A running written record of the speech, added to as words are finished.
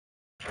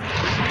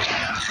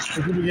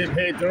We could be getting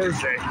paid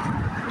Thursday.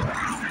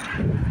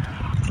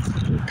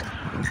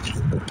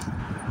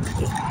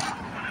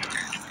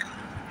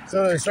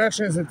 So the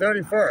inspection is the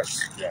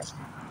 31st. Yes.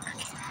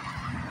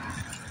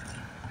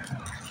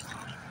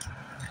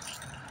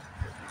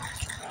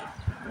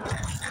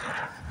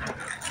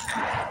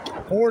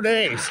 Four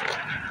days.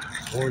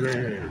 4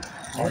 days.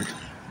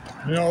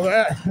 You know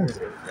that? 4 days,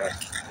 yeah.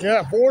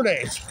 Yeah, 4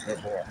 days.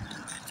 Good boy.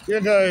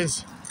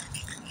 Because,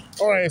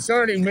 all right,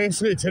 starting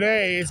basically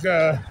today, it's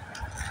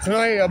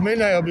tonight at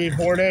midnight will be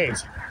 4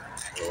 days.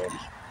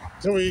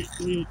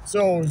 Good.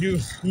 So you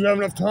have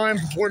enough time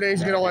for 4 days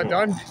to get all that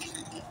done?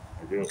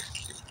 I do.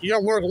 You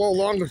gotta work a little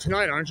longer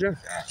tonight, aren't you?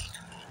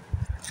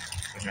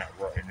 Yeah.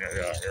 In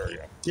that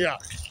area. Yeah.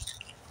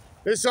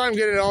 This time,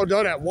 get it all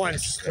done at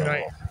once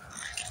tonight.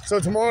 So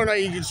tomorrow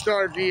night you can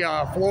start the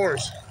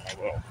floors. I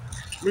will.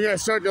 We're gonna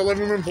start the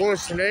living room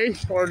floors today,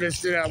 or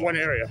just in that one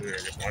area? Yeah,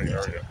 just one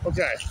area.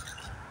 Okay.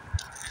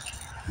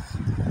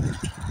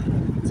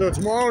 So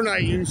tomorrow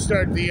night you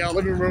start the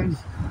living room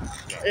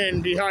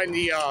and behind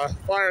the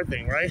fire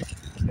thing, right?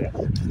 Yeah.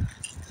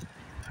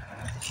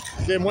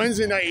 Then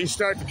Wednesday night you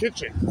start the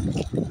kitchen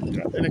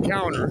and the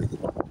counter.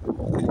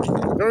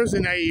 Thursday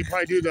night you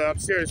probably do the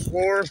upstairs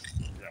floor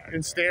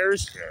and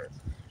stairs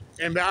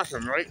and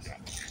bathroom, right?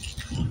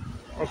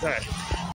 Okay.